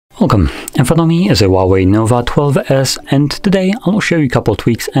Welcome, in front of me is a HUAWEI Nova 12S, and today I'll show you a couple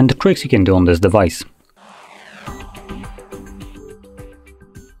tweaks and tricks you can do on this device.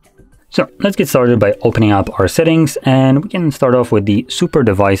 So let's get started by opening up our settings, and we can start off with the super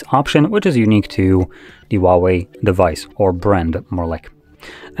device option, which is unique to the HUAWEI device, or brand more like.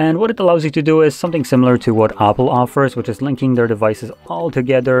 And what it allows you to do is something similar to what Apple offers, which is linking their devices all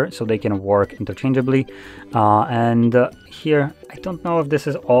together so they can work interchangeably. Here, I don't know if this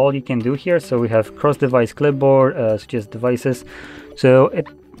is all you can do here. So we have cross-device clipboard, suggest devices. So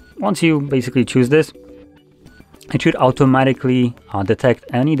once you basically choose this, it should automatically detect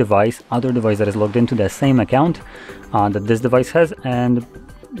any other device that is logged into the same account that this device has, and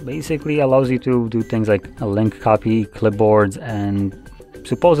basically allows you to do things like a link copy, clipboards, and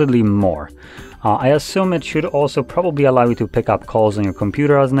supposedly more. I assume it should also probably allow you to pick up calls on your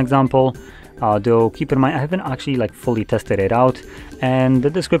computer as an example, though keep in mind I haven't actually fully tested it out, and the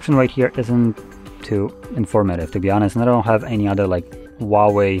description right here isn't too informative, to be honest, and I don't have any other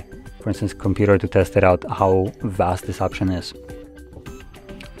HUAWEI, for instance, computer to test it out how vast this option is.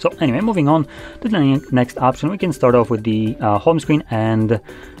 So anyway, moving on to the next option, we can start off with the home screen and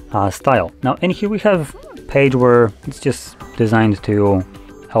style. Now in here we have a page where it's just designed to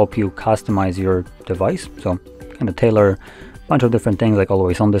help you customize your device, so kind of tailor a bunch of different things like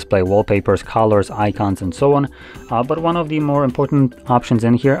always on display, wallpapers, colors, icons, and so on. But one of the more important options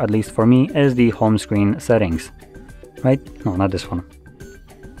in here, at least for me, is the home screen settings. Right? No, not this one.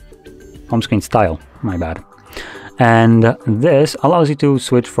 Home screen style, my bad. And this allows you to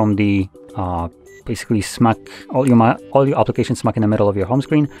switch from the basically smack all your applications smack in the middle of your home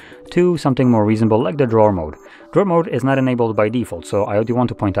screen to something more reasonable like the drawer mode. Drawer mode is not enabled by default, so I do want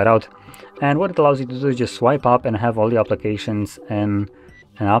to point that out. And what it allows you to do is just swipe up and have all the applications in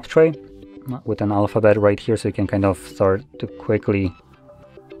an app tray with an alphabet right here, so you can kind of start to quickly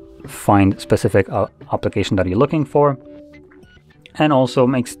find specific application that you're looking for, and also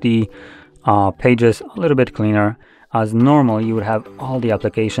makes the pages a little bit cleaner, as normally you would have all the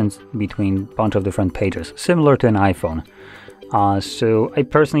applications between a bunch of different pages, similar to an iPhone. So I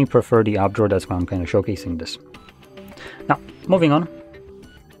personally prefer the app drawer, that's why I'm kind of showcasing this. Now, moving on,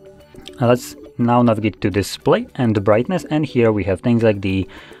 let's now navigate to display and brightness, and here we have things like the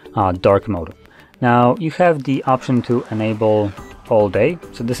dark mode. Now you have the option to enable all day,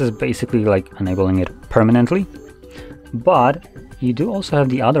 so this is basically like enabling it permanently, but you do also have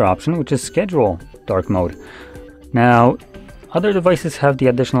the other option, which is schedule dark mode. Now, other devices have the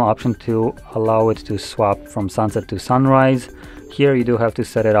additional option to allow it to swap from sunset to sunrise. Here you do have to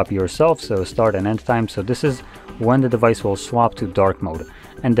set it up yourself, so start and end time. So this is when the device will swap to dark mode,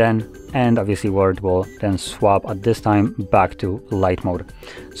 and obviously where it will then swap at this time back to light mode.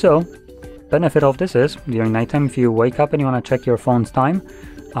 So benefit of this is during nighttime, if you wake up and you want to check your phone's time,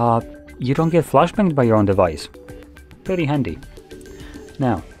 you don't get flashbanged by your own device. Pretty handy.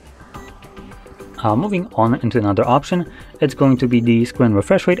 Now, moving on into another option, it's going to be the screen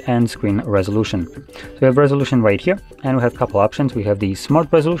refresh rate and screen resolution. So we have resolution right here, and we have a couple options. We have the smart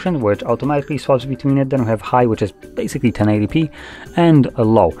resolution, which automatically swaps between it. Then we have high, which is basically 1080p, and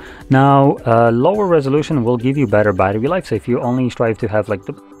low. Now, lower resolution will give you better battery life. So if you only strive to have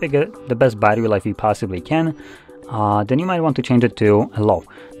the best battery life you possibly can, then you might want to change it to low.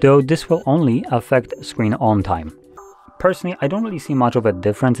 Though this will only affect screen on time. Personally, I don't really see much of a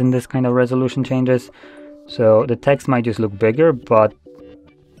difference in this kind of resolution changes, so the text might just look bigger, but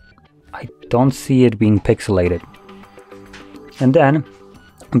I don't see it being pixelated. And then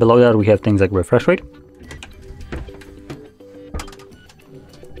below that we have things like refresh rate.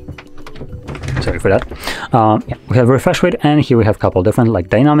 Sorry for that. Yeah, we have refresh rate, and here we have a couple different like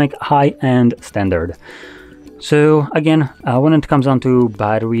dynamic, high, and standard. So again, when it comes down to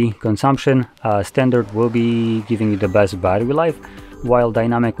battery consumption, standard will be giving you the best battery life, while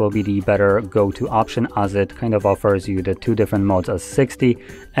dynamic will be the better go-to option, as it kind of offers you the two different modes as 60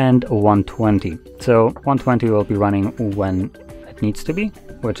 and 120. So 120 will be running when it needs to be,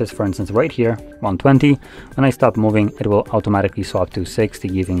 which is, for instance, right here, 120. When I stop moving, it will automatically swap to 60,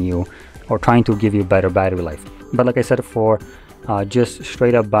 giving you, or trying to give you better battery life. But like I said, for just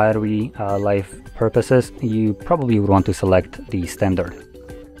straight up battery life purposes, you probably would want to select the standard.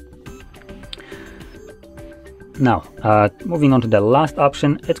 Now, moving on to the last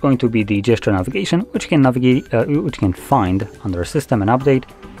option, it's going to be the gesture navigation, which you can find under System and Update,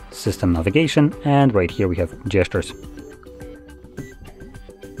 System Navigation, and right here we have gestures.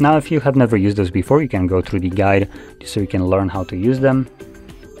 Now, if you have never used those before, you can go through the guide just so you can learn how to use them.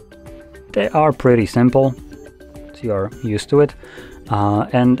 They are pretty simple, you're used to it,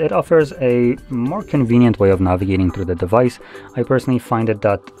 and it offers a more convenient way of navigating through the device. I personally find it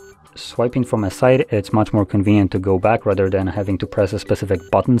that swiping from a side, it's much more convenient to go back rather than having to press a specific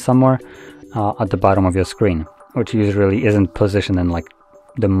button somewhere at the bottom of your screen, which usually isn't positioned in like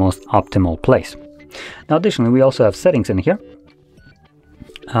the most optimal place. Now additionally, we also have settings in here,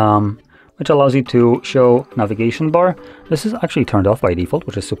 which allows you to show navigation bar. This is actually turned off by default,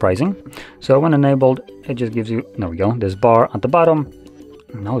 which is surprising. So when enabled, it just gives you, there we go, this bar at the bottom.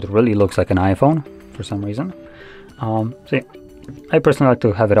 Now it really looks like an iPhone for some reason. So yeah, I personally like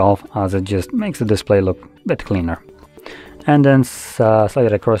to have it off, as it just makes the display look a bit cleaner. And then slide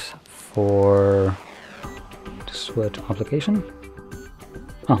it across for to switch application.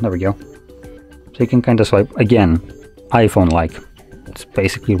 Oh, there we go. So you can kind of swipe, again, iPhone-like. It's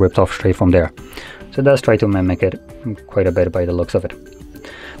basically ripped off straight from there. So it does try to mimic it quite a bit by the looks of it.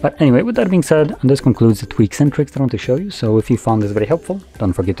 But anyway, with that being said, this concludes the tweaks and tricks that I want to show you. So if you found this very helpful,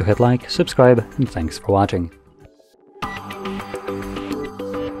 don't forget to hit like, subscribe, and thanks for watching.